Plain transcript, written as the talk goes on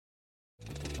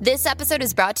This episode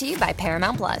is brought to you by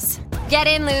Paramount Plus. Get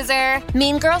in, loser!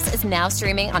 Mean Girls is now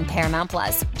streaming on Paramount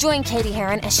Plus. Join Katie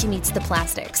Heron as she meets the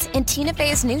plastics in Tina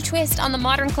Fey's new twist on the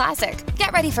modern classic.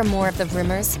 Get ready for more of the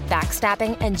rumors,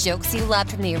 backstabbing, and jokes you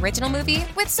loved from the original movie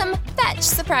with some fetch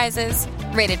surprises.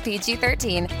 Rated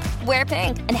PG-13. Wear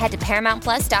pink and head to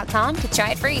ParamountPlus.com to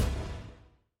try it free.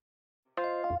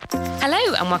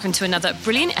 Hello and welcome to another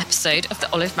brilliant episode of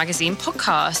the Olive Magazine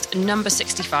podcast, number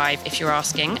 65 if you're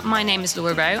asking. My name is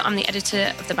Laura Rowe, I'm the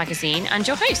editor of the magazine and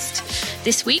your host.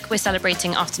 This week we're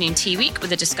celebrating Afternoon Tea Week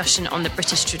with a discussion on the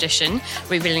British tradition,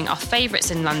 revealing our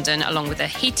favourites in London along with a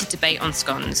heated debate on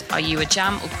scones. Are you a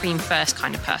jam or cream first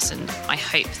kind of person? I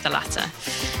hope the latter.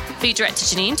 Food director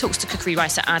Janine talks to cookery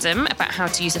writer Adam about how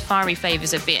to use the fiery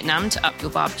flavours of Vietnam to up your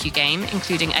barbecue game,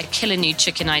 including a killer new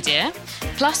chicken idea.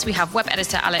 Plus, we have web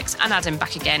editor Alex and Adam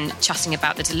back again, chatting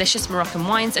about the delicious Moroccan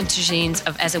wines and tagines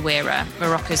of Essaouira,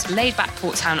 Morocco's laid-back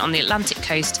port town on the Atlantic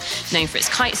coast, known for its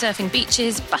kite-surfing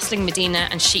beaches, bustling Medina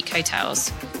and chic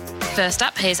hotels. First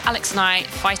up, here's Alex and I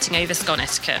fighting over scone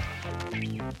etiquette.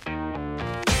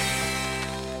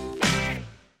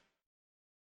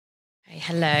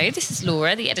 Hello, this is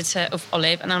Laura, the editor of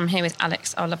Olive, and I'm here with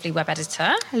Alex, our lovely web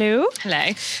editor. Hello.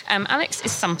 Hello. Alex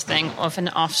is something of an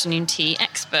afternoon tea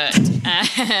expert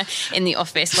in the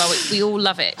office. Well, we all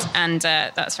love it, and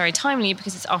that's very timely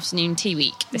because it's afternoon tea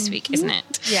week this week, isn't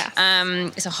it? Yes.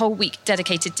 It's a whole week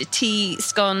dedicated to tea,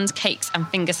 scones, cakes and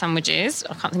finger sandwiches.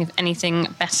 I can't think of anything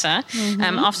better.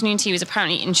 Afternoon tea was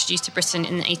apparently introduced to Britain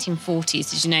in the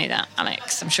 1840s. Did you know that,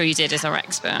 Alex? I'm sure you did as our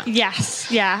expert.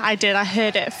 Yes, yeah, I did. I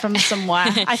heard it from somewhere.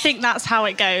 I think that's how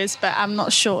it goes, but I'm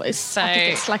not sure. I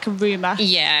think it's like a rumour.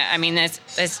 Yeah, I mean,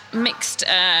 there's mixed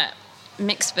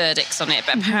verdicts on it,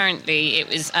 but apparently it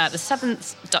was the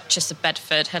 7th Duchess of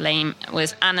Bedford. Her name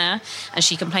was Anna, and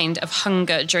she complained of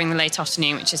hunger during the late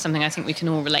afternoon, which is something I think we can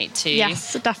all relate to.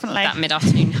 Yes, definitely. That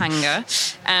mid-afternoon hunger.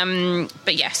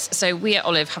 But yes, so we at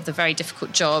Olive have the very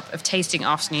difficult job of tasting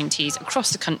afternoon teas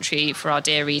across the country for our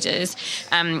dear readers.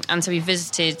 And so we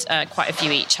visited quite a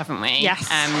few each, haven't we? Yes.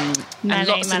 And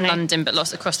lots in London, but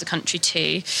lots across the country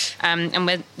too.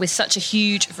 And with such a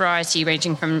huge variety,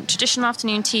 ranging from traditional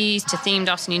afternoon teas to themed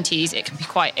afternoon teas, it can be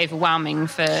quite overwhelming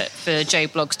for Joe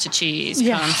Blogs to choose,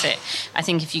 can't it? I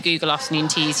think if you Google afternoon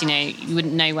teas, you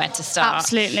wouldn't know where to start.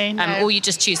 Absolutely, no. Or you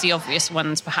just choose the obvious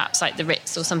ones, perhaps like the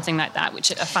Ritz or something like that, which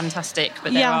are fantastic,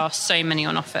 but there are so many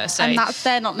on offer. So, and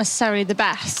they're not necessarily the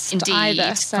best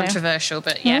either. So. Controversial,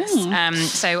 but yes.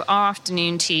 So our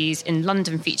afternoon teas in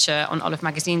London feature on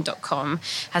olivemagazine.com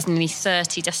has nearly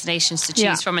 30 destinations to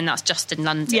choose from, and that's just in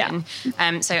London.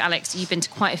 Yeah. So Alex, you've been to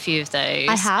quite a few of those.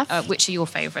 I have. Which are your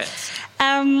favourites?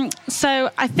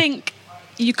 So I think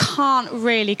you can't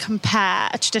really compare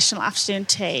a traditional afternoon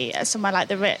tea at somewhere like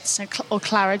the Ritz or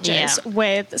Claridge's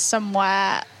with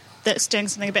somewhere that's doing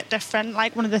something a bit different,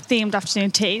 like one of the themed afternoon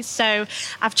teas. So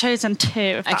I've chosen two,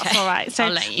 if that's all right.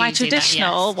 So my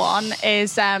traditional one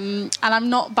is, and I'm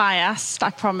not biased,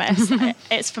 I promise,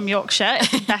 it's from Yorkshire, it's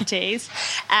from Betty's.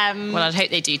 Well, I'd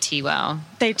hope they do tea well.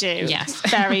 They do, yes.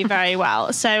 Very, very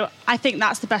well. So I think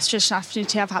that's the best traditional afternoon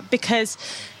tea I've had, because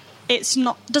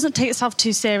doesn't take itself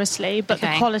too seriously, but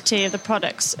the quality of the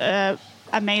products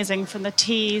amazing from the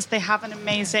teas. They have an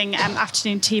amazing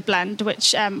afternoon tea blend,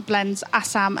 which blends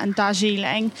Assam and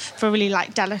Darjeeling for a really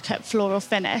delicate floral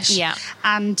finish. Yeah.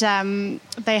 And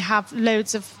they have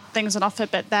loads of things on offer,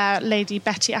 but their Lady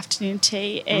Betty afternoon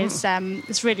tea is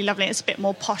it's really lovely. It's a bit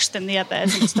more posh than the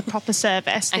others, and it's the proper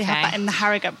service. They have that in the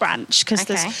Harrogate branch, because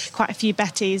there's quite a few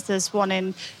Bettys. There's one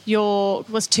in York,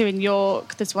 two in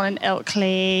York, there's one in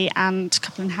Ilkley, and a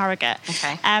couple in Harrogate.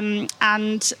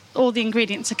 And all the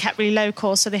ingredients are kept really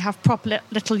local, so they have proper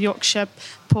little Yorkshire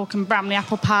pork and Bramley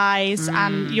apple pies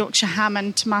and Yorkshire ham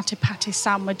and tomato patty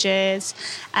sandwiches,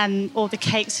 and all the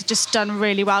cakes are just done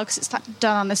really well, because it's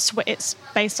done on it's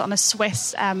based on a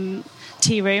Swiss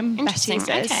tea room. Betty's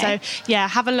is. So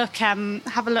have a look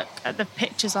at the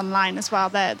pictures online as well.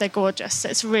 They're gorgeous. So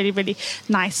it's a really, really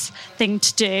nice thing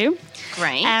to do.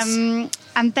 Great. And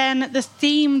then the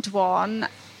themed one,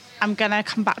 I'm going to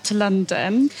come back to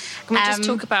London. Can we just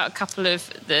talk about a couple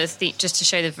of just to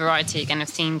show the variety again of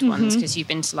themed ones, because you've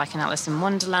been to an Alice in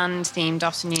Wonderland themed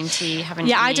afternoon tea, haven't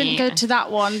you? Yeah, I didn't go to that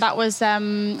one. That was, I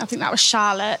think that was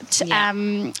Charlotte.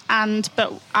 Yeah.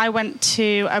 But I went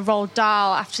to a Roald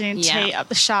Dahl afternoon tea at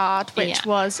the Shard, which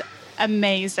was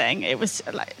amazing. It was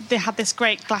like they had this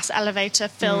great glass elevator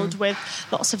filled with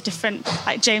lots of different,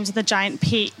 like James and the Giant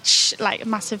Peach, like a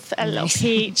massive little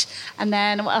peach. And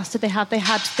then what else did they have? They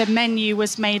had the menu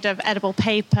was made of edible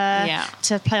paper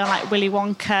to play on like Willy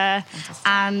Wonka,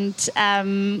 and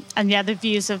the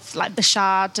views of like the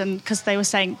Shard, and because they were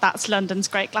saying that's London's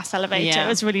great glass elevator. It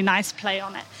was a really nice play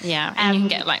on it. Yeah, and you can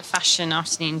get like fashion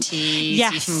afternoon teas.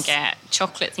 Yes. You can get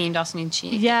chocolate themed afternoon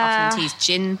teas.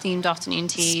 Gin themed afternoon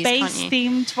teas. Space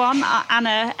themed one.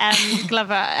 Anna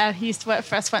Glover, who used to work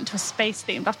for us, went to a space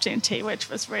themed afternoon tea, which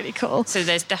was really cool. So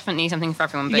there's definitely something for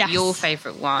everyone. But your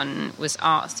favourite one was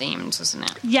art themed, wasn't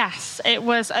it? Yes, it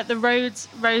was at the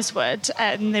Rosewood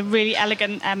in the really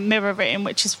elegant mirror room,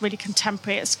 which is really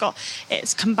contemporary.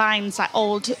 It combines like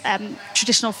old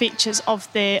traditional features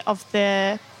of the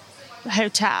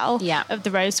hotel of the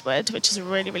Rosewood, which is a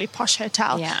really, really posh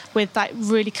hotel, with like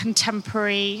really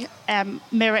contemporary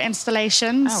mirror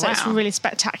installations. So it's really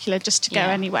spectacular just to go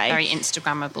anyway. Very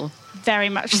Instagrammable. Very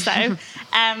much so.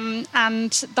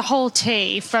 And the whole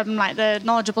tea, from like the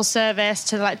knowledgeable service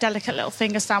to like delicate little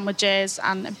finger sandwiches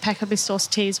and impeccably sourced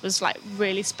teas, was like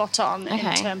really spot on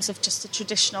in terms of just the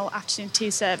traditional afternoon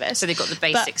tea service. So they got the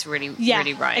basics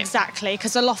really right. Exactly,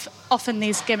 because often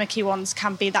these gimmicky ones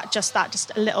can be just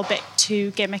a little bit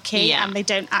too gimmicky, and they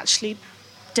don't actually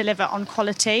deliver on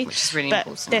quality. Which is really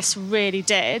important. But this really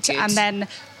did. Good. And then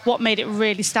what made it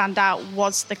really stand out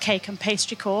was the cake and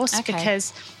pastry course,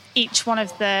 because each one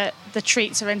of the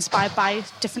treats are inspired by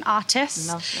different artists.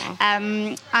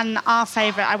 Lovely. And our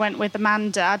favourite, I went with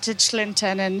Amanda, Digital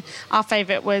Intern, and our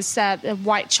favourite was the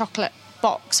white chocolate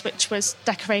box, which was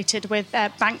decorated with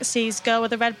Banksy's Girl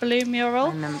with a Red Balloon mural.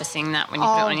 I remember seeing that when you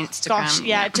put it on Instagram.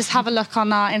 Gosh, just have a look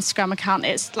on our Instagram account.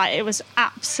 It's like, it was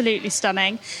absolutely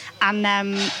stunning, and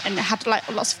it had like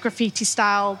lots of graffiti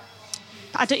style.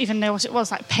 I don't even know what it was,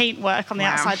 like paintwork on the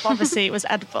outside, but obviously it was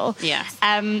edible.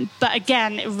 But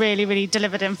again, it really, really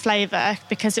delivered in flavour,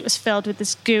 because it was filled with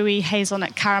this gooey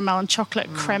hazelnut caramel and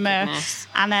chocolate crema,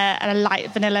 and a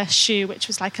light vanilla choux, which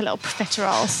was like a little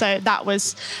profiterole. So that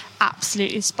was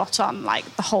absolutely spot on, like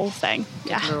the whole thing.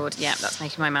 Good Lord, that's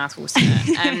making my mouth water.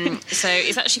 So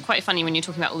it's actually quite funny when you're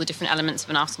talking about all the different elements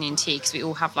of an afternoon tea, because we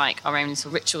all have like our own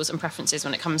little rituals and preferences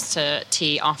when it comes to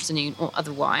tea, afternoon or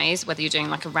otherwise, whether you're doing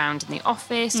like a round in the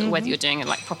office or whether you're doing a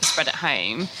like proper spread at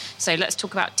home. So let's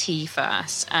talk about tea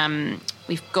first.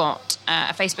 We've got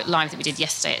a Facebook Live that we did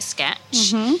yesterday at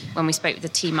Sketch, when we spoke with the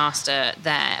tea master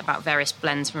there about various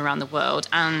blends from around the world,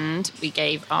 and we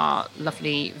gave our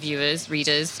lovely viewers,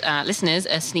 readers, listeners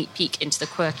a sneak peek into the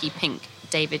quirky pink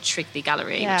David Shrigley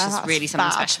gallery, which is really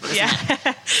something special, isn't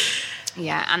it?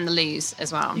 And the loos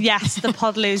as well. Yes, the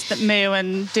pod loos that moo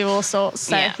and do all sorts.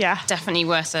 So, definitely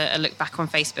worth a look back on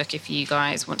Facebook if you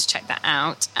guys want to check that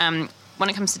out. When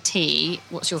it comes to tea,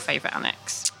 what's your favourite,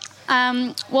 Alex?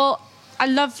 Well, I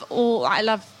love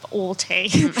all tea,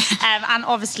 and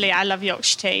obviously I love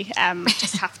Yorkshire tea.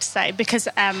 Just have to say, because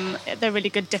they're really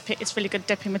good dipping. It's really good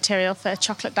dipping material for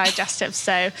chocolate digestive.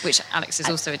 So, which Alex is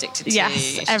also addicted to.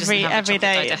 Yes, every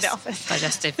day in the office.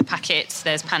 Digestive packets.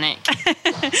 There's panic.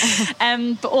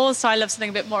 But also I love something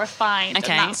a bit more refined, and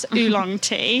that's oolong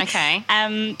tea.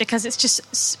 Because it's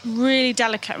just really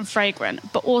delicate and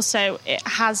fragrant, but also it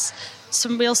has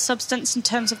some real substance in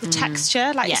terms of the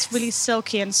texture, like it's really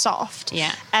silky and soft,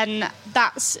 and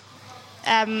that's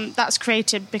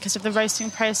created because of the roasting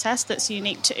process that's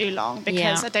unique to oolong,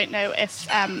 because I don't know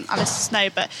if our listeners know,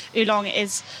 but oolong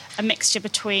is a mixture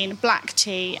between black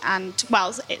tea and,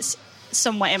 well, it's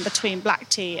somewhere in between black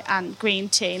tea and green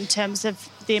tea in terms of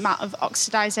the amount of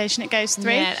oxidization it goes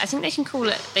through. I think they can call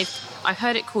it, I've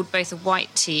heard it called both a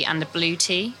white tea and a blue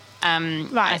tea.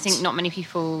 I think not many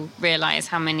people realise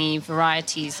how many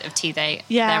varieties of tea there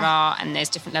are, and there's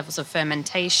different levels of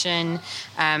fermentation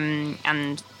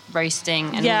and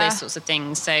roasting and all those sorts of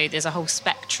things. So there's a whole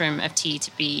spectrum of tea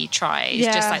to be tried,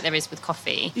 just like there is with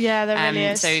coffee. Yeah, there really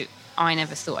is. So I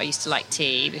never thought I used to like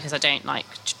tea, because I don't like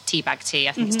tea bag tea.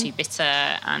 I think it's too bitter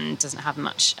and doesn't have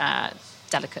much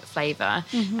delicate flavour.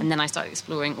 And then I started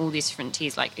exploring all these different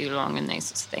teas like oolong and those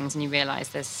sorts of things, and you realise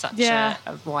there's such a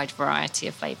wide variety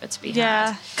of flavour to be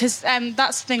had. Because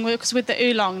that's the thing, because with the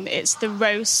oolong, it's the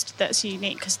roast that's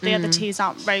unique, because the other teas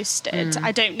aren't roasted.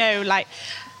 I don't know, like,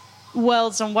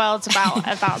 worlds and worlds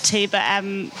about tea, but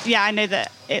I know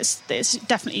that it's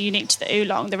definitely unique to the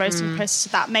oolong, the roasting process. So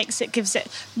that gives it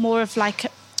more of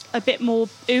like a bit more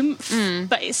oomph,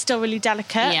 but it's still really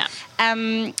delicate.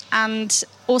 And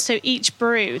also each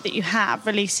brew that you have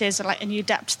releases like a new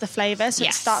depth to the flavour. So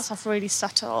it starts off really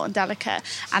subtle and delicate,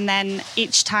 and then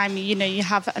each time you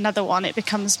have another one, it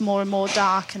becomes more and more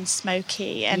dark and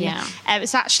smoky, and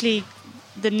it's actually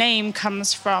the name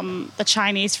comes from the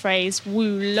Chinese phrase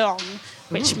Wu Long,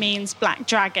 which means black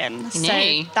dragon. So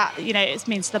that, it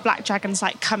means the black dragon's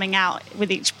like coming out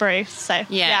with each brew. So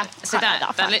so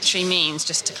that literally means,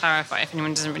 just to clarify, if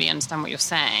anyone doesn't really understand what you're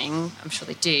saying, I'm sure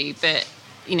they do, but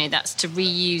that's to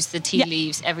reuse the tea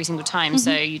leaves every single time.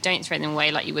 So you don't throw them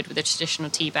away like you would with a traditional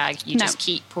tea bag. You just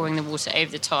keep pouring the water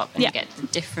over the top, and you get the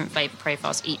different flavour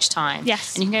profiles each time.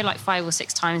 Yes. And you can go like 5 or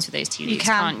 6 times with those tea leaves,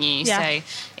 can't you? Yeah. So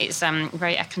it's a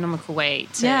very economical way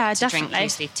to drink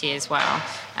loose leaf tea as well.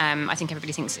 I think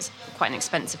everybody thinks it's quite an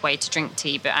expensive way to drink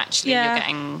tea, but actually you're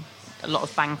getting a lot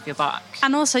of bang for your buck.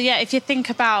 And also, if you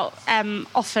think about,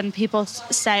 often people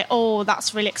say, oh,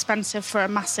 that's really expensive for a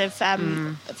massive,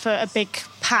 for a big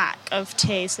pack of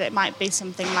tea, so it might be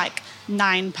something like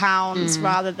 £9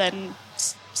 rather than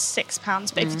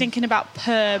 £6. But if you're thinking about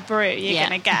per brew you're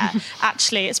going to get,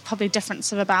 actually it's probably a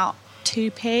difference of about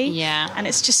 2p. Yeah. And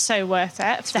it's just so worth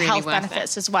it for the health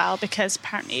benefits as well, because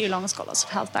apparently oolong's got lots of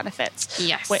health benefits.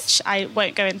 Yes. Which I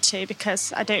won't go into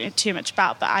because I don't know too much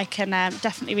about, but I can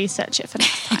definitely research it for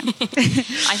next time.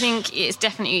 I think it's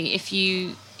definitely, if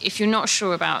you're not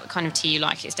sure about the kind of tea you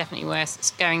like, it's definitely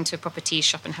worth going to a proper tea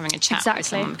shop and having a chat with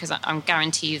someone, because I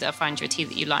guarantee you they'll find you a tea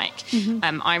that you like.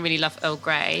 I really love Earl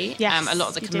Grey. Yes, a lot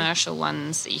of the commercial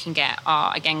ones that you can get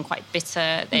are, again, quite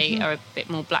bitter. They are a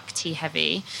bit more black tea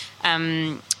heavy.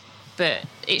 But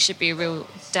it should be a real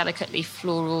delicately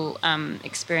floral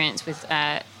experience with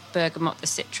bergamot, the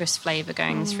citrus flavour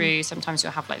going through. Sometimes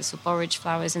you'll have like little borage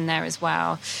flowers in there as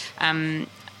well. And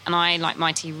I like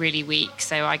my tea really weak,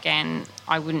 so again,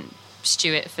 I wouldn't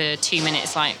stew it for 2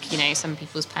 minutes like, some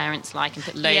people's parents like, and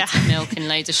put loads of milk and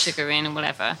loads of sugar in and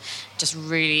whatever. Just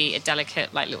really a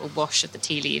delicate, like, little wash of the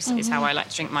tea leaves is how I like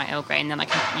to drink my Earl Grey, and then I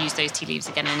can use those tea leaves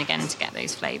again and again to get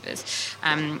those flavours.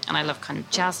 And I love kind of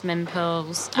jasmine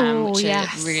pearls, which are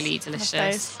really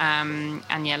delicious. And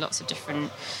lots of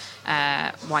different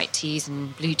white teas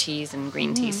and blue teas and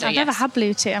green teas. So I've never had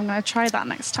blue tea. I'm going to try that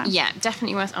next time. Yeah,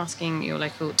 definitely worth asking your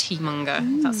local tea monger,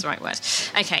 if that's the right word.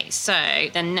 Okay, so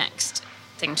the next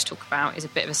thing to talk about is a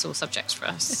bit of a sore subject for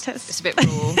us. It's a bit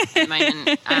raw at the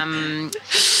moment.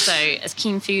 So as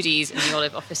keen foodies in the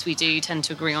Olive office, we do tend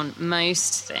to agree on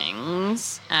most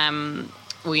things.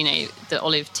 The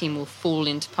Olive team will fall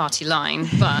into party line,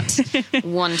 but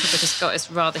one topic has got us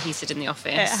rather heated in the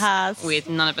office. It has. With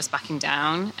none of us backing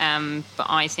down. But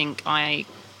I think I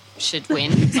should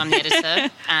win, because I'm the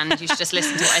editor, and you should just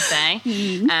listen to what I say.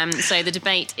 So the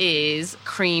debate is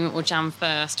cream or jam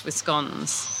first with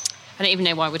scones. I don't even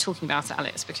know why we're talking about it,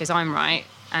 Alex, because I'm right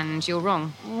and you're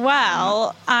wrong.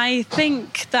 Well, I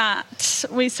think that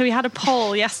we had a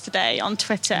poll yesterday on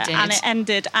Twitter, and it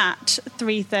ended at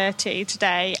 3:30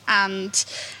 today, and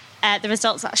the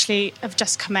results actually have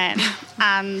just come in,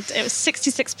 and it was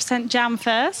 66% jam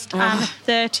first and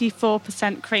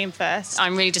 34% cream first.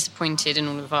 I'm really disappointed in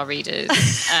all of our readers.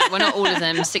 Well, not all of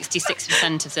them,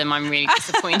 66% of them. I'm really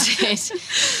disappointed.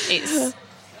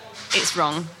 It's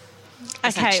wrong.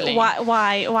 Okay,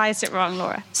 why is it wrong,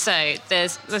 Laura? So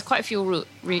there's quite a few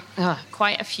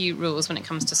rules when it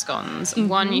comes to scones.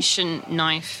 One, you shouldn't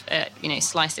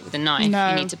slice it with a knife. No.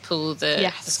 You need to pull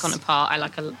the scone apart. I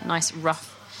like a nice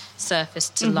rough surface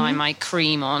to lie my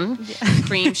cream on. Yeah.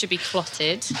 Cream should be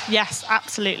clotted. Yes,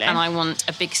 absolutely. And I want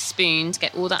a big spoon to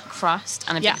get all that crust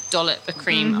and a big dollop of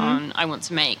cream on. I want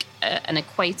to make an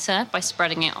equator by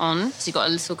spreading it on. So you've got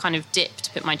a little kind of dip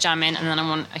to put my jam in, and then I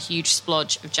want a huge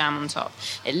splodge of jam on top.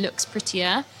 It looks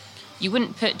prettier. You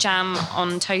wouldn't put jam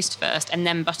on toast first and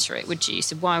then butter it, would you?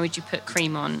 So why would you put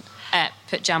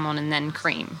put jam on and then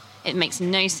cream? It makes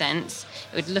no sense.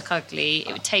 It would look ugly.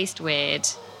 It would taste weird.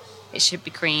 It should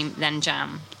be cream, then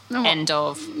jam. No, end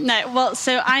of. No, well,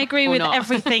 so I agree with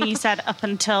everything you said up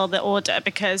until the order,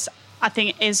 because I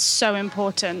think it is so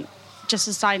important, just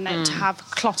a side note, to have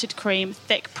clotted cream,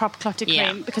 thick, proper clotted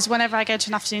cream, because whenever I go to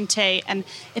an afternoon tea, and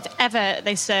if ever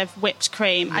they serve whipped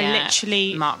cream, I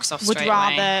literally would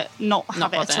rather not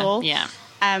have it at all. Yeah.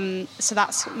 So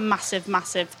that's massive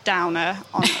downer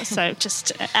on. So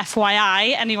just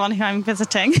FYI, anyone who I'm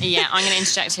visiting. Yeah, I'm going to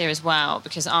interject here as well,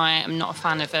 because I am not a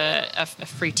fan of a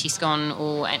fruity scone,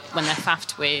 or when they're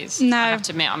faffed with. No. I have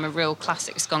to admit, I'm a real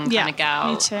classic scone kind of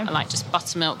gal. Me too. I like just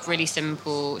buttermilk, really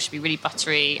simple. It should be really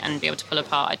buttery and be able to pull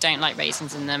apart. I don't like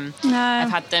raisins in them. No. I've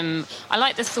had them. I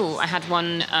like the thought. I had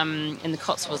one in the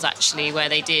Cotswolds actually, where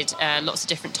they did lots of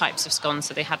different types of scones.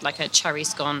 So they had like a cherry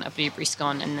scone, a blueberry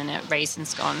scone, and then a raisin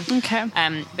scone. Okay.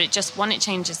 But it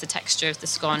changes the texture of the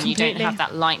scone. Completely. You don't have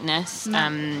that lightness,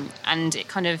 and it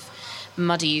kind of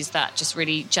muddies that just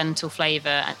really gentle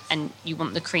flavour, and you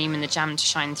want the cream and the jam to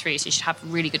shine through. So you should have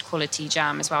really good quality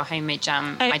jam as well, homemade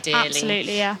jam, ideally.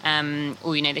 Absolutely, yeah.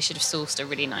 Or, they should have sourced a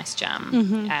really nice jam.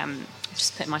 Mm-hmm.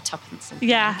 Just put my tuppence in.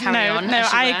 Yeah,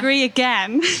 I agree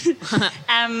again.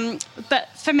 But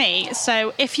for me,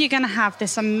 so if you're going to have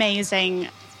this amazing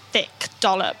thick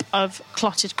dollop of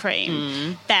clotted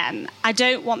cream, then I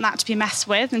don't want that to be messed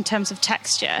with in terms of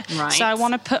texture. Right. So I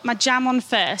want to put my jam on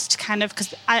first, kind of,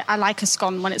 because I like a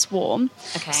scone when it's warm.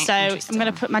 Okay. So I'm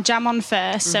going to put my jam on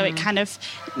first, so it kind of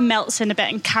melts in a bit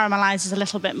and caramelizes a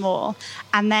little bit more.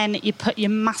 And then you put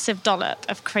your massive dollop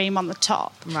of cream on the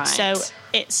top. Right. So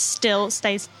it still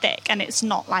stays thick and it's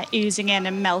not like oozing in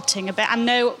and melting a bit. I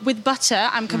know with butter,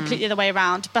 I'm completely the way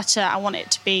around. Butter, I want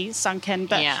it to be sunk in,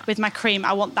 but with my cream,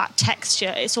 I want that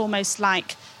texture. It's almost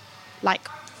like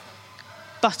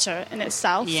butter in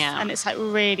itself, and it's like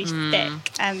really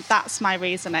thick, and that's my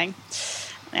reasoning.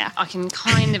 Yeah, I can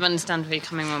kind of understand where you're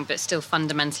coming from, but still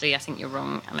fundamentally I think you're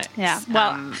wrong, Alex. Yeah,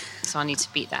 well, so I need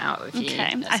to beat that out with you.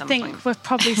 Okay, I think we're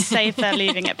probably safer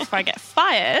leaving it before I get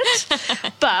fired.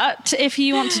 But if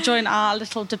you want to join our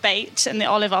little debate in the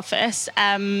Olive office,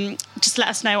 just let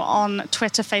us know on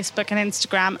Twitter, Facebook and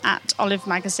Instagram at Olive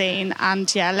Magazine,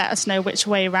 and let us know which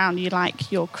way around you like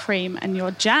your cream and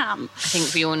your jam. I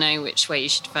think we all know which way you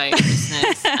should vote,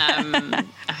 listeners.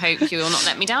 I hope you will not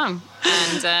let me down.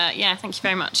 And thank you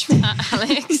very much for that,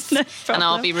 Alex. No problem. And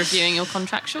I'll be reviewing your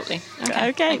contract shortly.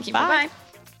 Okay, thank you. bye. Bye.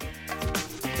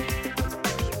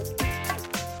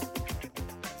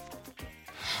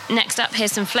 Next up,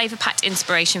 here's some flavour-packed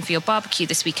inspiration for your barbecue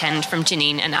this weekend from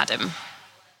Janine and Adam.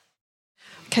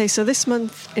 Okay, so this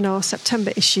month in our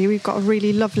September issue, we've got a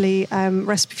really lovely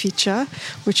recipe feature,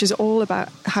 which is all about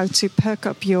how to perk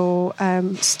up your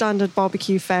standard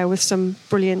barbecue fare with some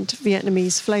brilliant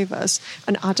Vietnamese flavours.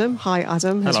 And Adam, hi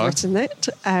Adam, has written it.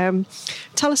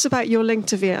 Tell us about your link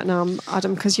to Vietnam,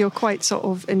 Adam, because you're quite sort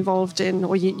of involved in,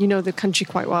 or you know the country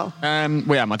quite well.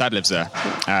 My dad lives there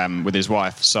with his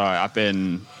wife, so I've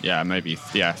been, maybe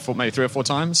 3 or 4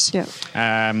 times. Yeah.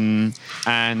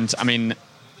 And I mean,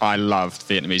 I love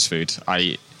Vietnamese food.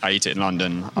 I eat it in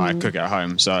London. I cook it at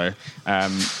home. So, I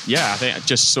think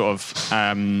just sort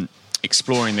of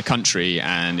exploring the country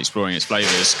and exploring its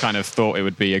flavours, kind of thought it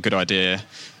would be a good idea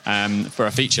for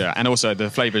a feature. And also the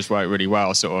flavours work really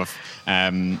well, sort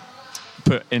of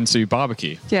put into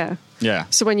barbecue. Yeah. Yeah.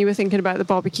 So when you were thinking about the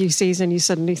barbecue season, you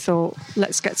suddenly thought,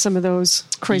 let's get some of those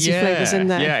crazy flavours in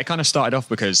there. Yeah, it kind of started off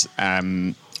because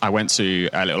I went to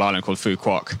a little island called Phu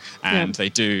Quoc, and they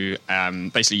do,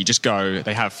 basically you just go,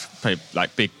 they have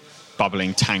like big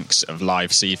bubbling tanks of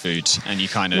live seafood, and you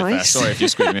kind of, sorry if you're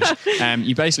squeamish,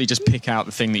 you basically just pick out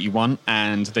the thing that you want,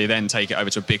 and they then take it over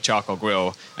to a big charcoal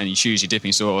grill, and you choose your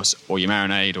dipping sauce or your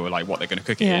marinade or like what they're going to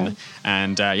cook it in,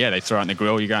 and they throw it in the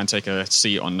grill. You go and take a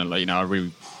seat on a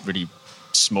really, really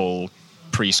small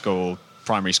preschool,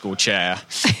 primary school chair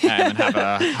and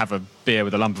have a beer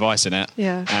with a lump of ice in it,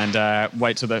 and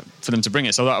wait for them to bring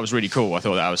it. So that was really cool. I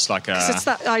thought that was like it's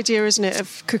that idea, isn't it,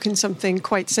 of cooking something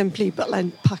quite simply but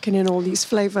then packing in all these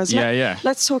flavours.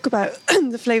 Let's talk about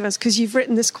the flavours, because you've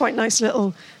written this quite nice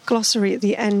little glossary at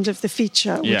the end of the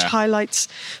feature which highlights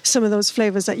some of those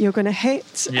flavours that you're going to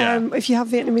hate if you have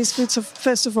Vietnamese food. So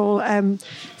first of all,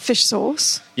 fish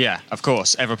sauce. Yeah, of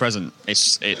course, ever present.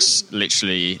 It's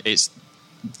literally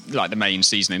like the main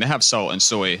seasoning. They have salt and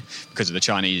soy because of the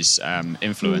Chinese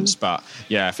influence, but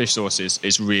fish sauce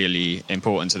is really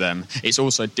important to them. It's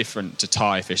also different to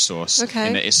Thai fish sauce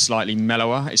in that it's slightly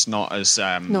mellower. It's not as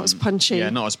punchy. Yeah,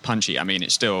 not as punchy. I mean,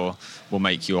 it still will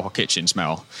make your kitchen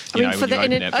smell. For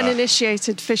the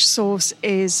uninitiated, fish sauce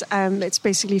is it's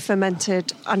basically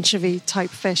fermented anchovy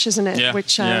type fish, isn't it? Yeah.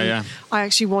 Which I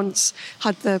actually once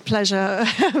had the pleasure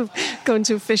of going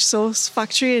to a fish sauce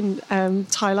factory in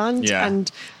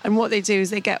Thailand, and what they do is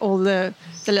they get all the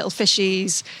little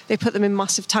fishies, they put them in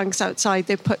massive tanks outside,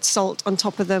 they put salt on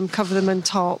top of them, cover them on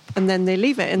top, and then they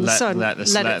leave it in the sun, let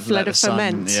it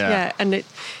ferment. And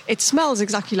it smells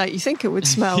exactly like you think it would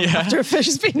smell after a fish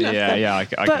has been there. I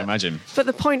can imagine. But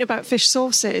the point about fish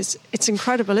sauce is it's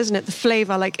incredible, isn't it? The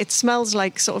flavour, like it smells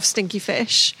like sort of stinky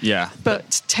fish,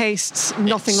 but tastes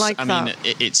nothing like that. I mean,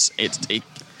 it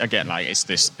again, like it's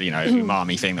this,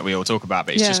 umami thing that we all talk about,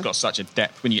 but it's just got such a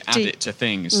depth when you add it to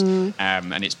things,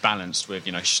 and it's balanced with,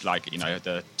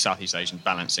 the Southeast Asian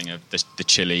balancing of the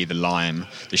chili, the lime,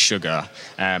 the sugar.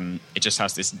 It just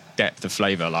has this depth of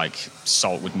flavour like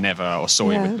salt would never, or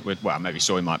soy would, well, maybe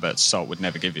soy might, but salt would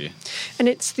never give you. And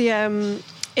it's the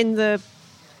in the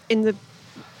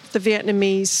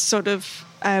Vietnamese sort of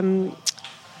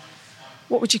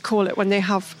what would you call it when they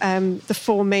have the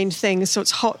four main things? So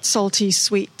it's hot, salty,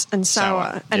 sweet, and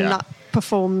sour, and that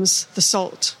performs the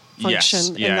salt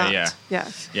function. Yeah.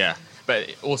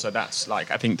 But also, that's like,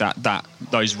 I think that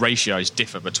those ratios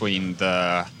differ between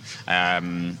the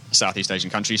Southeast Asian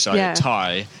countries. So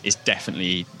Thai is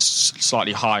definitely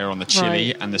slightly higher on the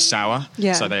chili and the sour.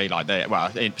 Yeah. So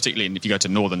particularly if you go to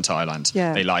northern Thailand,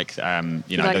 they like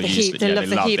the heat. They love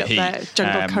the heat up there,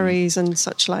 jungle curries and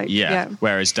such like. Yeah.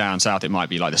 Whereas down south, it might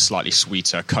be like the slightly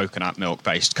sweeter coconut milk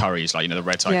based curries, like the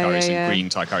red Thai curries and green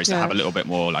Thai curries that have a little bit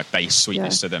more like base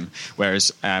sweetness to them.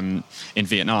 Whereas in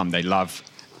Vietnam, they love.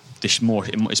 It's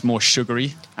more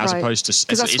sugary as opposed to...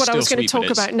 Because that's what I was going to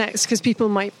talk about next, because people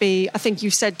might be... I think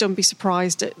you said don't be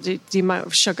surprised at the amount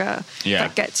of sugar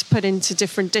that gets put into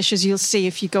different dishes. You'll see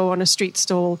if you go on a street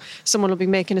stall, someone will be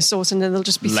making a sauce and then they'll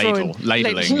just be labeling.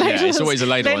 It's always a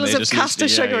ladle. Ladles of castor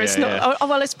sugar. It's not... Oh,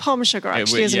 well, it's palm sugar,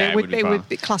 actually, isn't it? It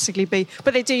would classically be.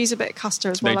 But they do use a bit of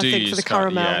castor as well, I think, for the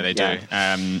caramel. Yeah, they do.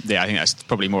 I think that's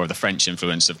probably more of the French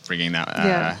influence of bringing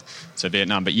that to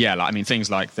Vietnam. But things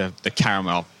like the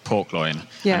caramel pork loin.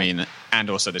 And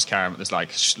also there's caramel. There's like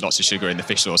lots of sugar in the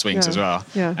fish sauce wings as well.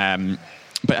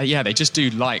 But they just do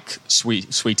like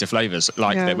sweeter flavors.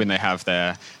 Like when they have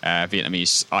their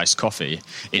Vietnamese iced coffee,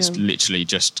 it's literally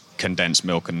just condensed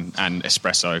milk and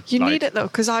espresso. You need it though,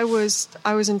 because I was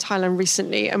in Thailand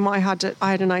recently, and I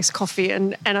had a nice coffee,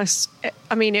 and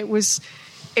it was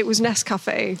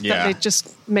Nescafe that they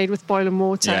just made with boiling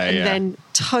water then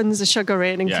tons of sugar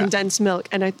in and condensed milk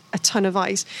and a ton of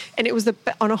ice. And it was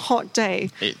on a hot day.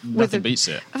 Nothing beats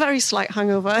it. A very slight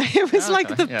hangover. It was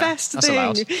the best thing.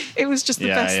 Allowed. It was just the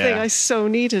best thing. I so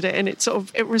needed it, and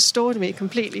it restored me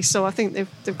completely. So I think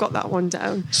they've got that one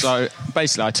down. So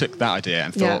basically I took that idea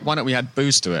and thought, why don't we add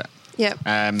booze to it? Yeah.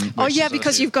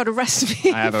 Because you've got a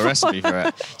recipe. I have a recipe for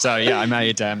it. So I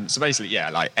made. So basically,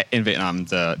 like in Vietnam,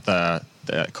 the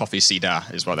coffee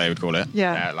sida is what they would call it.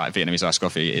 Yeah. Like Vietnamese iced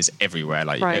coffee is everywhere.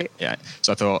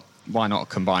 So I thought, why not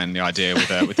combine the idea with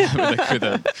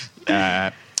a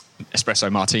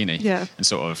espresso martini? Yeah. And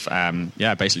sort of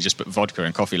basically just put vodka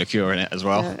and coffee liqueur in it as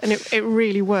well. Yeah. And it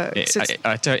really works.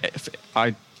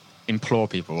 I implore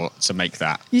people to make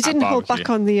that. You didn't hold back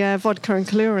on the vodka and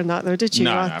Kahlua in that though, did you?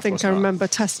 No, I think I remember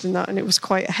testing that, and it was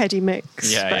quite a heady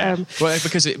mix. Well,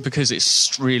 because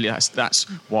it's really that's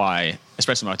why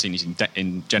espresso martinis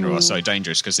in general are so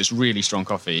dangerous, because it's really strong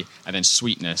coffee and then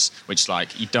sweetness, which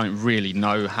you don't really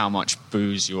know how much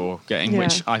booze you're getting,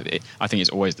 which I think is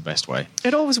always the best way.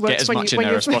 It always works. Get as much in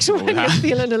there as possible. When you're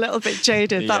feeling a little bit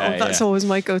jaded, that's always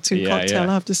my go-to cocktail,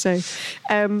 I have to say.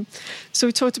 So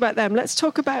we talked about them. Let's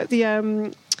talk about the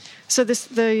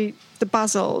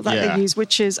basil that they use,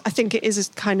 which is, I think it is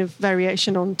a kind of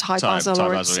variation on Thai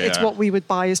basil, it's what we would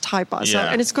buy as Thai basil,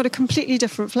 and it's got a completely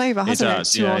different flavour, hasn't it,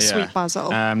 to our sweet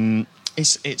basil.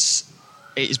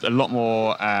 It's a lot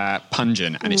more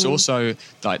pungent, and it's also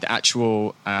like the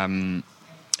actual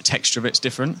texture of it's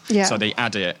different. So they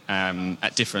add it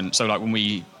at different. So like when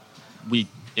we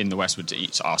in the West would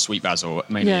eat our sweet basil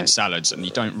mainly in salads, and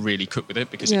you don't really cook with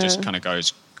it because it just kind of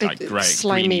goes like grey,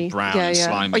 slimy, greeny, brown,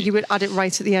 slimy. Or you would add it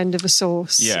right at the end of a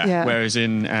sauce. Whereas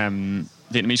in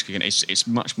Vietnamese cooking, it's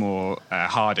much more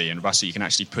hardy and rusty. You can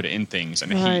actually put it in things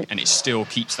and the heat, and it still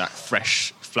keeps that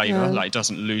fresh flavour. Like it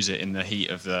doesn't lose it in the heat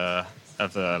of the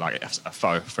like a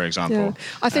pho, for example.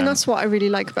 I think that's what I really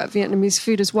like about Vietnamese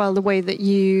food as well. The way that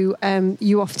you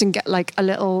often get like a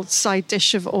little side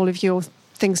dish of all of your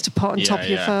things to put on top of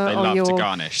your pho. They love to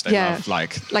garnish. They love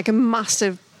like a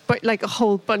massive, but like a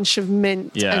whole bunch of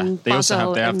mint and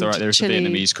basil. There's the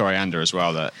Vietnamese coriander as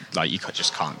well that like you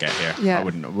just can't get here. I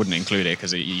wouldn't include it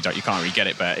because you can't really get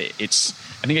it, but I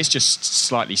think it's just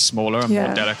slightly smaller and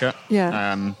more delicate.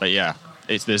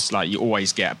 There's like you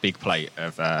always get a big plate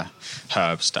of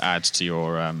herbs to add to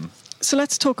your. So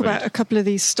let's talk about a couple of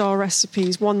these star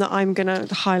recipes. One that I'm going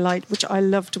to highlight, which I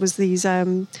loved, was these.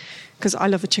 Because I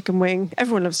love a chicken wing.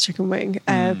 Everyone loves chicken wing.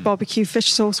 Barbecue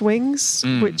fish sauce wings,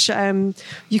 which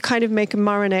you kind of make a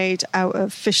marinade out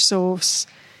of fish sauce,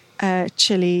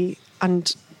 chili,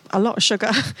 and a lot of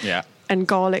sugar. And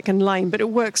garlic and lime, but it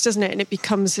works, doesn't it? And it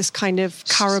becomes this kind of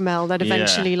caramel that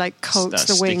eventually like coats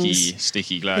the wings.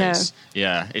 Sticky glaze.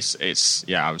 I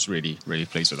was really, really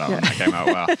pleased with that one. That came out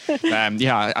well.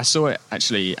 I saw it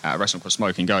actually at a restaurant called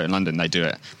Smoke and Goat in London. They do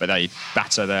it, but they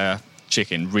batter their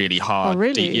chicken really hard. Oh,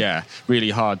 really?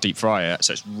 Really hard, deep fry it,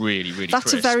 so it's really, really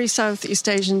That's crisp. a very Southeast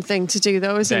Asian thing to do,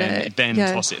 though, isn't it? Then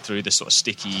toss it through this sort of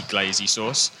sticky, glazy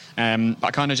sauce. But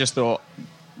I kind of just thought,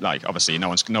 like obviously no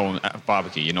one at a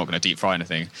barbecue, you're not going to deep fry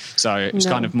anything. So it's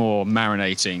kind of more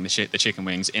marinating the chicken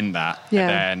wings in that,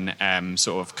 and then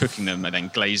sort of cooking them and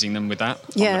then glazing them with that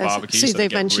on the barbecue. So they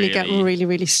eventually get really,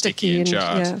 really sticky and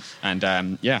charred.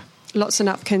 And lots of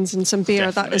napkins and some beer.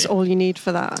 Definitely. That is all you need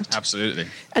for that. Absolutely.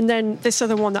 And then this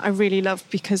other one that I really love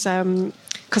because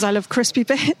I love crispy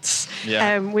bits,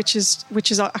 which is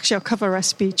actually our cover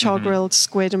recipe: char-grilled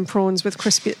squid and prawns with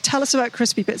crispy. Tell us about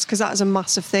crispy bits, because that is a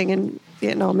massive thing in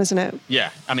Vietnam, isn't it? Yeah,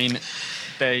 I mean,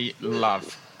 they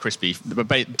love crispy,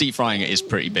 but deep frying it is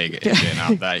pretty big in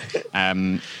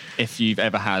Vietnam. If you've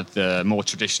ever had the more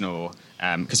traditional,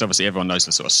 because obviously everyone knows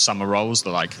the sort of summer rolls, the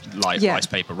like light rice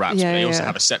paper wraps, but they also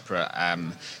have a separate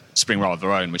spring roll of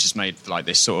their own, which is made like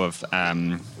this sort of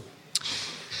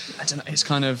I don't know, it's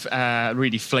kind of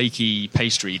really flaky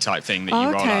pastry type thing that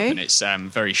you roll up, and it's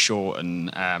very short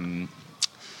and.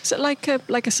 Is it like a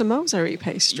samosa-y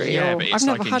pastry? Yeah, but I've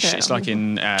never had it. It's like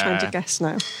in trying to guess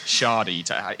now. Shardy.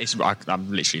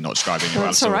 I'm literally not describing it well.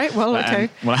 That's all right. Well, okay.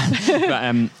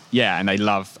 And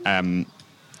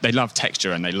they love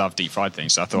texture and they love deep fried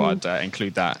things. So I thought I'd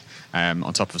include that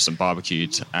on top of some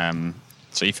barbecued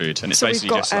seafood, and it's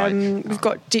basically just like we've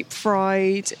got deep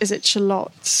fried. Is it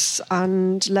shallots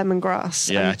and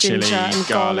lemongrass? Yeah, and ginger chili, and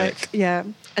garlic. Yeah,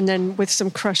 and then with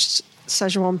some crushed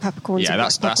Szechuan peppercorns. Yeah,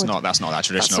 that's not that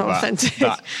traditional. That's not authentic.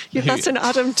 That's an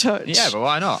Adam touch. Yeah, but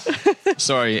why not?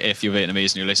 Sorry if you're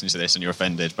Vietnamese and you're listening to this and you're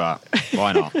offended, but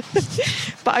why not?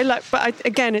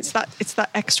 Again, it's that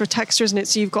extra texture, isn't it?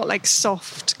 So you've got like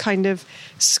soft kind of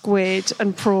squid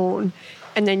and prawn.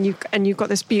 And then you've got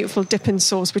this beautiful dipping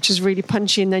sauce, which is really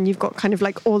punchy, and then you've got kind of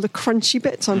like all the crunchy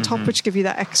bits on top, which give you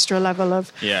that extra level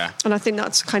of. Yeah. And I think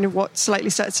that's kind of what slightly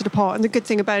sets it apart. And the good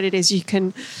thing about it is you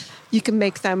can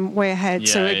make them way ahead.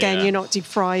 So again, you're not deep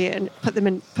fry it and put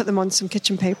them on some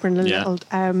kitchen paper in a little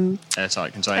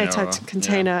airtight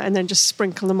container, and then just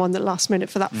sprinkle them on the last minute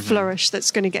for that flourish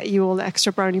that's going to get you all the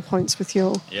extra brownie points with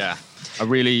your. Yeah. A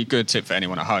really good tip for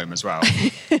anyone at home as well.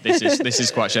 This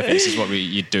is quite chefy. This is what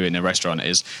you do in a restaurant.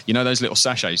 Is those little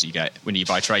sachets you get when you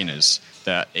buy trainers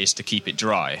that is to keep it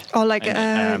dry. Oh, like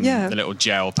the little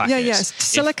gel packets. Yeah,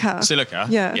 silica. Silica.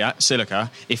 Yeah, silica.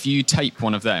 If you tape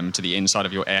one of them to the inside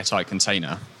of your airtight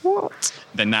container. What?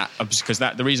 Then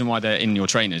the reason why they're in your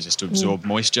trainers is to absorb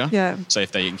moisture. Yeah. So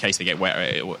in case they get wet,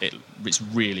 it's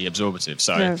really absorbative.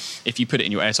 So if you put it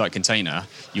in your airtight container,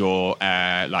 your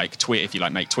if you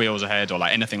make twirls ahead or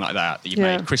like anything like that you've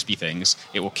made crispy things,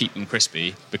 it will keep them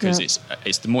crispy because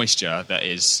it's the moisture that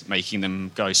is making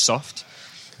them go soft.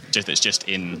 That's just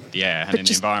in the air and in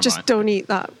the environment. Just don't eat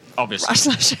that.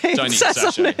 Obviously, don't eat the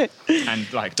sachet,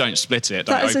 and don't split it,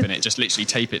 don't open it. Just literally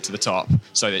tape it to the top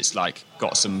so that it's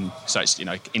got some, so it's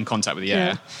in contact with the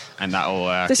air, and that'll.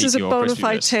 This keep is a your bona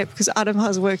fide tip because Adam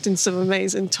has worked in some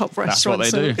amazing top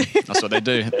restaurants. That's what they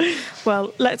do.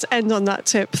 Well, let's end on that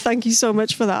tip. Thank you so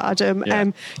much for that, Adam.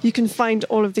 Yeah. You can find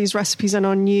all of these recipes in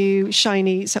our new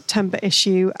shiny September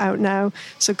issue out now.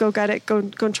 So go get it. Go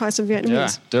and try some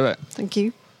Vietnamese. Yeah, do it. Thank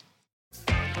you.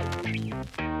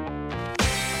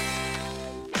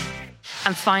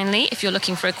 And finally, if you're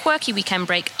looking for a quirky weekend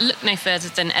break, look no further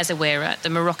than Essaouira, the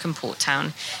Moroccan port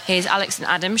town. Here's Alex and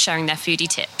Adam sharing their foodie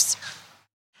tips.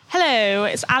 Hello,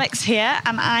 it's Alex here,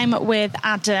 and I'm with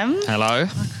Adam. Hello.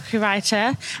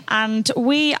 Writer, and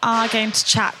we are going to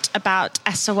chat about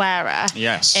Essaouira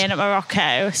in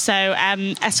Morocco. So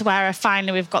Essaouira,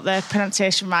 finally we've got the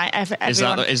pronunciation right. Is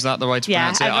that the way to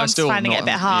pronounce it? I'm still finding it a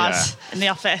bit hard in the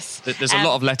office. There's a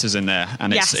lot of letters in there,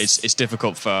 and it's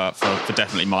difficult for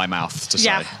definitely my mouth to say.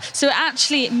 Yeah. So it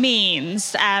actually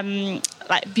means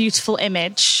like beautiful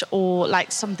image or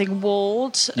like something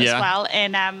walled as well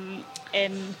in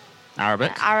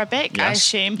Arabic, yes. I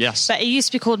assume. Yes. But it used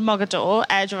to be called Mogador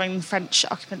during French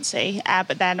occupancy.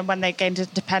 But then when they gained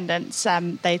independence,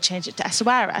 they changed it to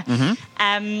Essaouira.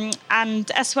 And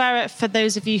Essaouira, for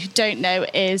those of you who don't know,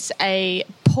 is a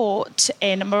port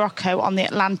in Morocco on the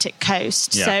Atlantic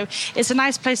coast. Yeah. So it's a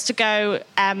nice place to go.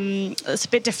 It's a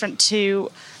bit different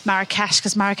to Marrakesh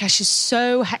because Marrakesh is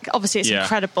so obviously it's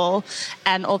incredible,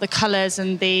 and all the colours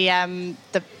and the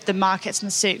markets and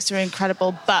the souks are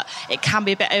incredible, but it can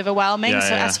be a bit overwhelming.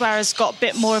 Essaouira's got a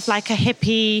bit more of like a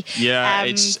hippie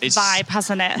it's vibe,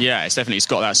 hasn't it? Yeah, it's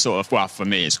got that sort of, well, for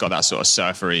me, it's got that sort of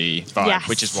surfery vibe,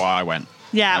 which is why I went.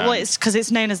 Yeah, well, it's because it's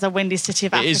known as the Windy City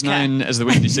of Africa. It is known as the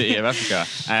Windy City of Africa.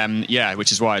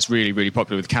 Which is why it's really, really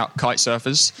popular with kite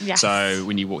surfers. Yes. So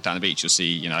when you walk down the beach, you'll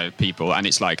see, people, and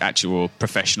it's like actual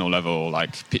professional level,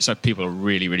 so people are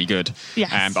really, really good.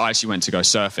 Yes. But I actually went to go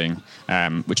surfing,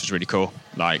 which was really cool.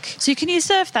 So you can use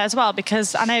surf there as well,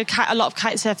 because I know a lot of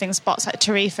kite surfing spots like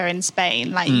Tarifa in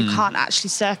Spain, like you can't actually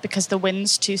surf because the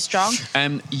wind's too strong.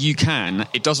 You can.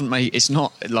 It doesn't make. It's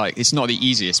not the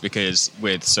easiest, because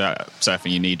with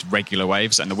surfing you need regular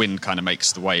waves, and the wind kind of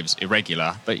makes the waves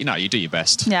irregular. But you do your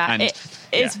best. Yeah. And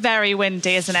it's very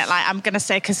windy, isn't it? Like, I'm going to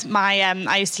say, because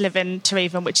I used to live in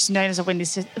Tarifa, which is known as the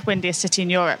windiest city in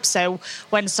Europe. So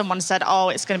when someone said, "Oh,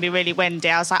 it's going to be really windy,"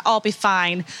 I was like, "I'll be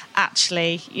fine."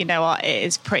 Actually, you know what? It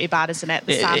is pretty bad, isn't it?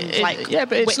 The sand,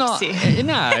 but it's not.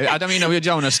 No, I don't mean we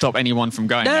don't want to stop anyone from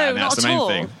going there. And that's the main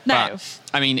thing. No. But,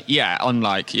 I mean,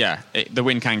 the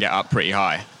wind can get up pretty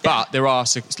high, but there are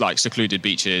secluded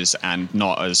beaches and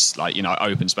not as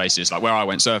open spaces. Like where I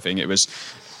went surfing,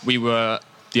 we were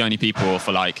the only people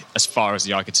for as far as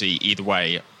the eye could see either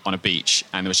way on a beach,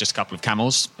 and there was just a couple of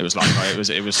camels. It was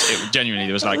genuinely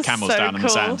there was camels down on the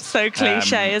sand. So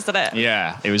cliche, isn't it?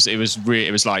 Yeah, it was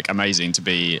amazing to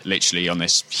be literally on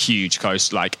this huge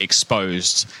coast,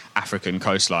 exposed African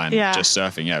coastline, just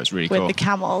surfing. Yeah, it was really cool. With the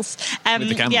camels. With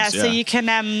the camels, yeah. So you can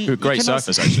great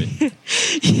surfers actually.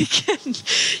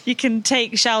 you can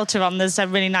take shelter on. There's a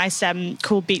really nice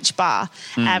cool beach bar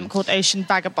called Ocean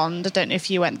Vagabond. I don't know if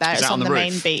you went there. Is it's on the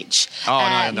main beach.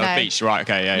 Oh no, beach. Right.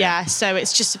 Okay. Yeah. So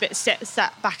it's just a bit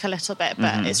set back a little bit,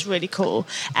 but it's really cool.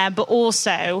 But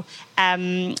also,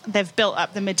 they've built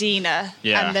up the Medina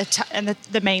and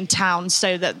the main town,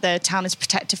 so that the town is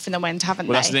protected from the wind, haven't they?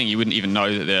 Well, that's the thing. You wouldn't even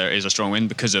know that there is a strong wind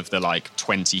because of the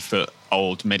 20-foot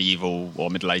old medieval or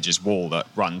Middle Ages wall that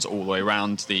runs all the way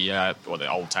around the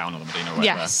old town or the Medina or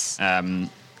whatever.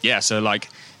 Yes. So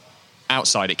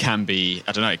outside it can be,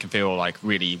 I don't know, it can feel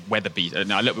really a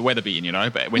little bit weather beaten,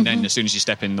 but then as soon as you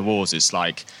step in the walls, it's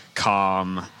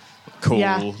calm,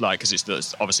 cool, because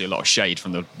there's obviously a lot of shade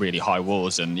from the really high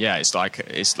walls, and it's like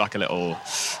a little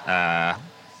I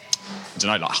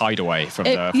don't know, hideaway from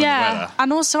the weather.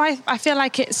 And also I feel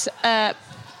like it's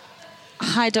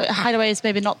hideaway is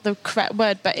maybe not the correct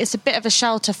word, but it's a bit of a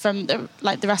shelter from the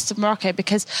rest of Morocco,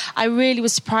 because I really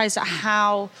was surprised at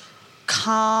how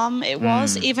calm it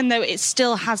was, even though it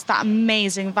still has that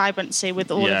amazing vibrancy with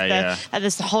all of the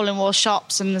there's the hole-in-wall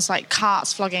shops, and there's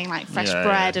carts flogging fresh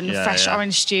bread and fresh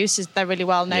orange juice. They're really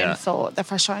well known for their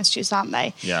fresh orange juice, aren't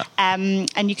they?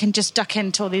 And you can just duck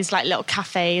into all these little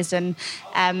cafes, and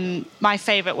my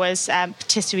favourite was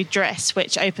Patisserie Driss,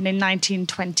 which opened in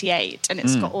 1928, and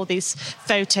it's got all these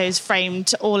photos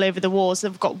framed all over the walls.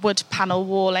 They've got wood panel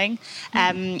walling,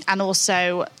 and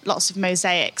also lots of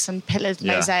mosaics and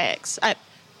mosaiced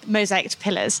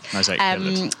pillars.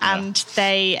 And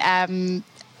they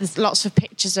there's lots of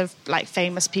pictures of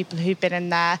famous people who've been in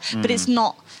there, but it's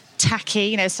not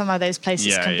tacky. Some of those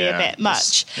places can be a bit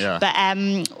much. But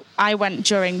I went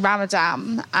during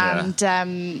Ramadan,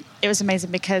 and it was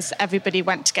amazing because everybody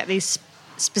went to get these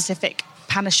specific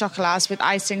pan of chocolats with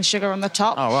icing sugar on the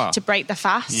top to break the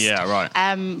fast.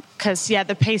 Because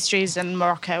the pastries in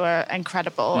Morocco are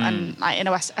incredible, and in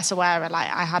Essaouira,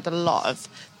 I had a lot of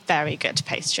very good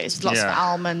pastries with lots of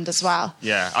almond as well.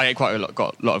 I ate got a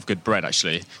lot of good bread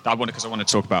actually. I want to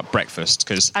talk about breakfast,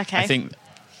 because I think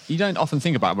you don't often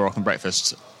think about Moroccan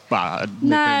breakfast. Well,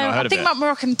 no, I think about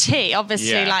Moroccan tea,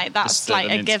 obviously, that's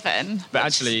a given. But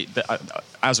actually,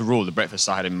 as a rule, the breakfasts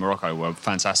I had in Morocco were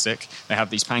fantastic. They have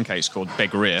these pancakes called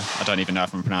begrir. I don't even know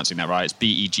if I'm pronouncing that right. It's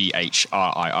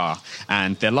Beghirir.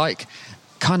 And they're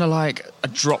kind of like a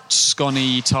dropped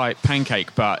scone type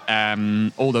pancake, but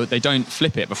although they don't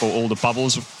flip it before all the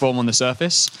bubbles form on the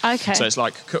surface. Okay. So it's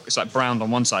it's browned on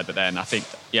one side, but then I think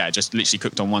just literally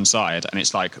cooked on one side, and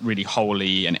it's really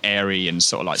holy and airy and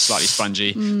sort of slightly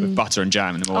spongy with butter and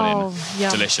jam in the morning.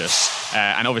 Delicious.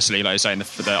 And obviously, like I say,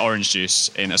 the orange juice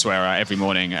in Essaouira every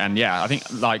morning. And I think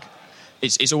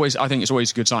it's always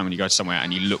a good time when you go to somewhere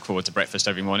and you look forward to breakfast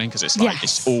every morning, because it's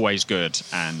it's always good,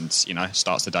 and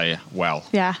starts the day well.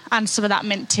 Yeah, and some of that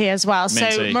mint tea as well.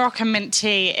 Moroccan mint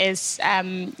tea is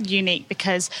unique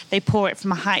because they pour it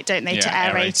from a height, don't they, to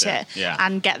aerate it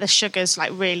and get the sugars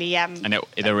really and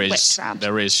there is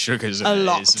sugars in a it,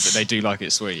 lot, but they do like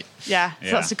it sweet. So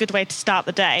that's a good way to start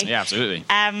the day. Yeah, absolutely.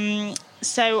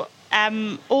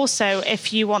 Also,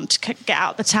 if you want to get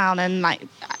out the town and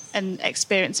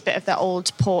experience a bit of the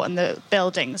old port and the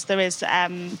buildings, there is a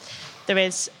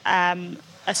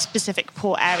specific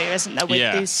port area, isn't there,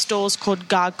 with these stores called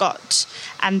gargotes,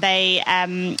 and they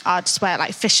are just where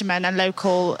fishermen and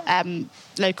local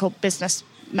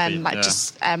businessmen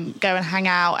just go and hang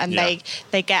out, and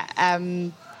they get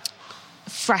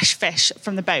fresh fish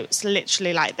from the boats,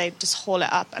 literally they just haul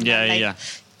it up, and then they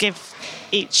give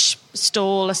each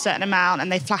stall a certain amount, and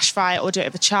they flash fry it or do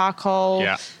it with charcoal.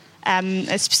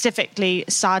 Specifically,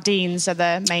 sardines are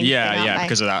the main thing, aren't they?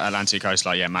 Because of that Atlantic coast,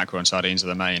 mackerel and sardines are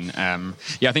the main.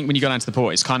 I think when you go down to the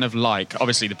port, it's kind of like,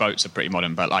 obviously the boats are pretty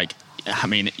modern, but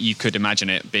you could imagine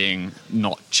it being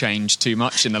not changed too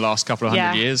much in the last couple of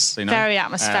hundred years. Very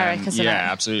atmospheric, isn't it?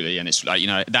 Yeah, absolutely. And it's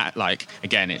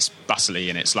again, it's bustly,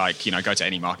 and it's go to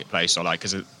any marketplace or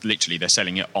because literally they're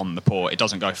selling it on the port. It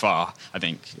doesn't go far. I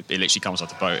think it literally comes off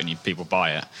the boat and people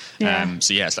buy it. Yeah.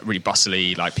 It's really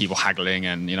bustly, people haggling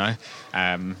and,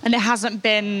 and it hasn't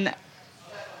been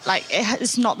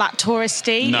it's not that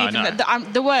touristy. No.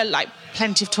 There were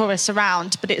plenty of tourists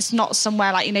around, but it's not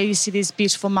somewhere you see these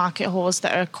beautiful market halls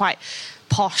that are quite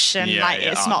posh and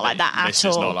it's not like that at all. It's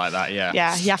just not like that.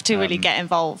 Yeah, you have to really get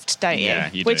involved, don't you? Yeah,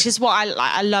 you Which do. is what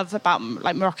I love about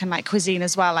Moroccan cuisine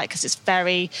as well, because it's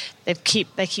very they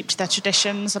keep to their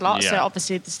traditions a lot. Yeah. So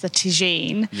obviously there's the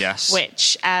tagine, yes,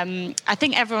 which I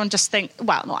think everyone just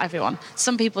not everyone.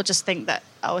 Some people just think that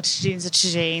a tagine's a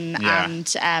tagine,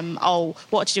 and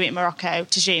what do you eat in Morocco?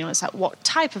 Tagine. It's what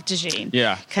type of tagine?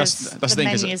 Yeah, because the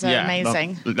menus are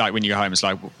amazing. When you go home, it's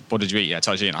what did you eat? Yeah,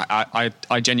 tagine.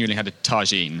 I genuinely had a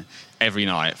tagine every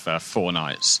night for 4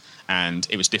 nights, and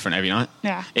it was different every night.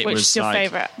 Yeah, which is your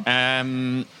favourite?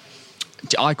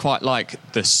 I quite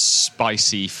like the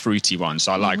spicy, fruity ones.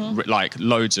 So I like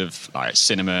loads of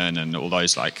cinnamon and all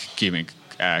those cumin,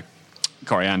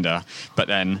 coriander, but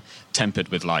then tempered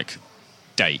with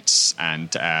dates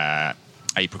and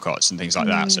apricots and things like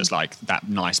that. So it's that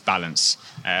nice balance.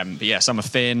 But some are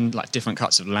thin, different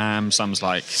cuts of lamb. Some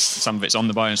of it's on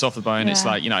the bone, it's off the bone. Yeah. It's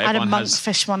I had a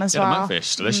monkfish one as well.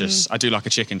 Monkfish, delicious. I do like a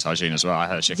chicken tagine as well. I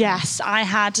had a chicken. Yes, I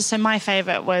had. So my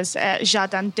favourite was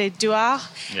Jardin des Douars.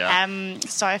 Yeah.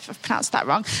 Sorry if I've pronounced that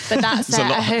wrong, but that's there's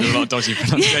a lot of dodgy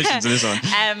pronunciations in this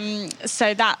one.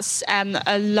 So that's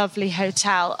a lovely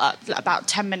hotel up about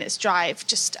 10 minutes drive,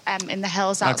 just in the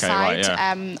hills outside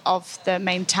of the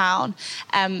main town.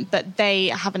 But they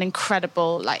have an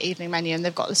incredible evening menu, and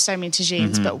they've got so many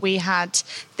tagines. Mm-hmm. But we had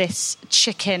this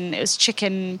chicken. It was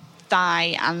chicken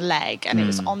thigh and leg, and it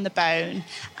was on the bone,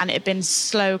 and it had been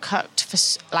slow cooked for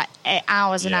 8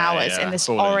 hours and hours in this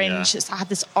orange. I had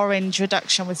this orange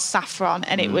reduction with saffron,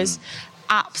 and it was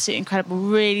absolutely incredible.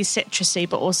 Really citrusy,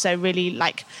 but also really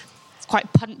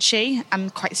quite punchy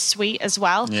and quite sweet as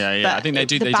well. Yeah. But I think they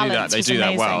do that. They do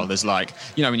that well. There's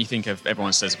when you think of,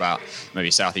 everyone says about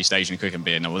maybe Southeast Asian cooking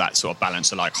being all that sort of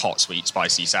balance of hot, sweet,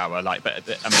 spicy, sour. But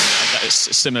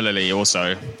it's similarly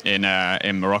also in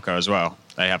Morocco as well.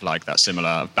 They have that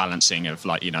similar balancing of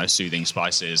soothing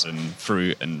spices and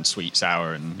fruit and sweet,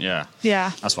 sour, and yeah.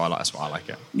 That's why I like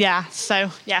it. Yeah.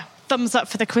 So yeah. Thumbs up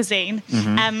for the cuisine.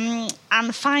 Mm-hmm.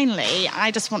 And finally,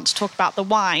 I just want to talk about the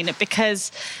wine,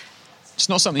 because it's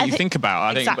not something you think about.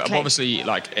 I think, exactly. but obviously,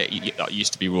 it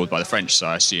used to be ruled by the French, so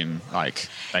I assume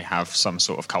they have some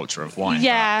sort of culture of wine.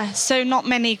 Yeah, so not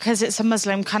many, because it's a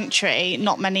Muslim country.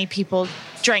 Not many people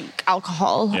drink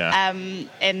alcohol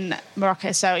in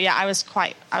Morocco. So yeah, I was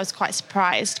quite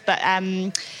surprised, but.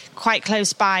 Quite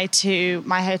close by to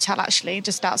my hotel, actually,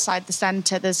 just outside the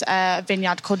centre, there's a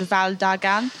vineyard called Val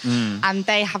d'Argan, and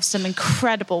they have some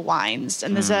incredible wines.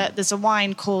 And there's a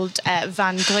wine called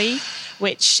Vin Gris,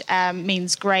 which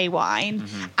means grey wine.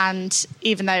 And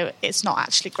even though it's not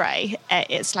actually grey,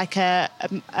 it's a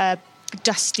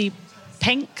dusty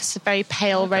pink. It's a very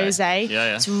pale rosé.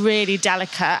 Yeah. It's really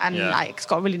delicate and it's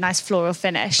got a really nice floral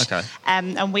finish. Okay.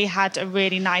 And we had a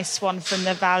really nice one from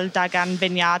the Val d'Argan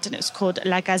vineyard, and it was called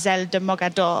La Gazelle de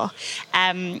Mogador,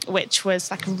 which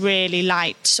was a really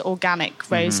light organic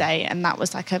rosé, and that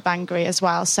was a Vin Gris as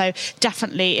well. So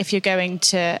definitely, if you're going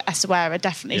to Essaouira,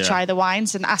 definitely try the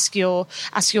wines and ask your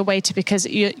waiter, because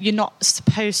you're not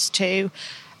supposed to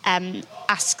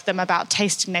ask them about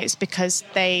tasting notes, because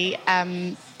they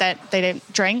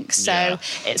don't drink, so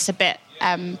it's a bit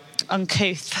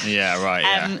uncouth. Yeah,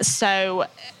 right. So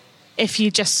if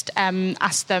you just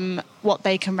ask them what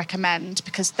they can recommend,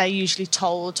 because they're usually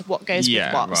told what goes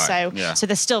with what. Right. So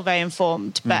they're still very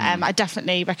informed, but I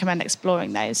definitely recommend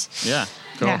exploring those. Yeah,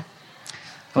 cool. Yeah.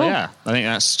 Well, yeah, I think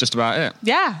that's just about it.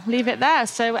 Yeah, leave it there.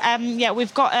 So,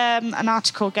 we've got an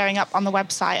article going up on the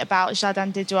website about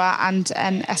Jardin des Douars and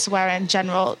Essaouira in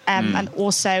general, and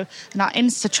also in our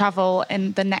Insta travel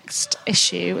in the next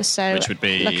issue. So, which would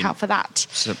be look out for that.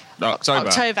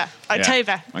 October.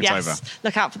 Yes,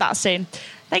 look out for that soon.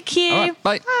 Thank you. All right,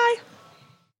 bye. Bye.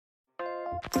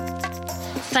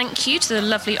 Thank you to the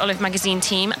lovely Olive Magazine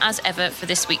team, as ever, for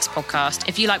this week's podcast.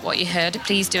 If you like what you heard,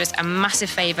 please do us a massive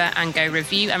favour and go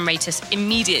review and rate us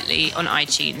immediately on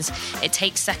iTunes. It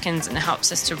takes seconds and it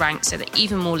helps us to rank so that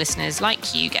even more listeners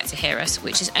like you get to hear us,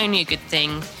 which is only a good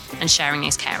thing, and sharing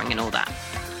is caring and all that.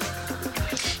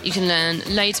 You can learn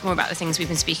loads more about the things we've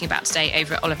been speaking about today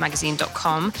over at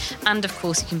olivemagazine.com. And of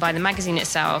course, you can buy the magazine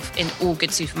itself in all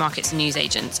good supermarkets and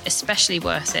newsagents, especially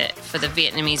worth it for the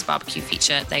Vietnamese barbecue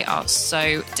feature. They are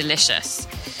so delicious.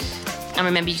 And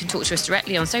remember, you can talk to us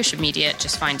directly on social media.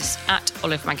 Just find us at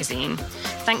Olive Magazine.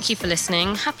 Thank you for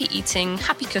listening. Happy eating,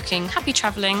 happy cooking, happy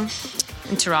travelling.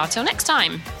 And ta-ra till next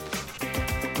time.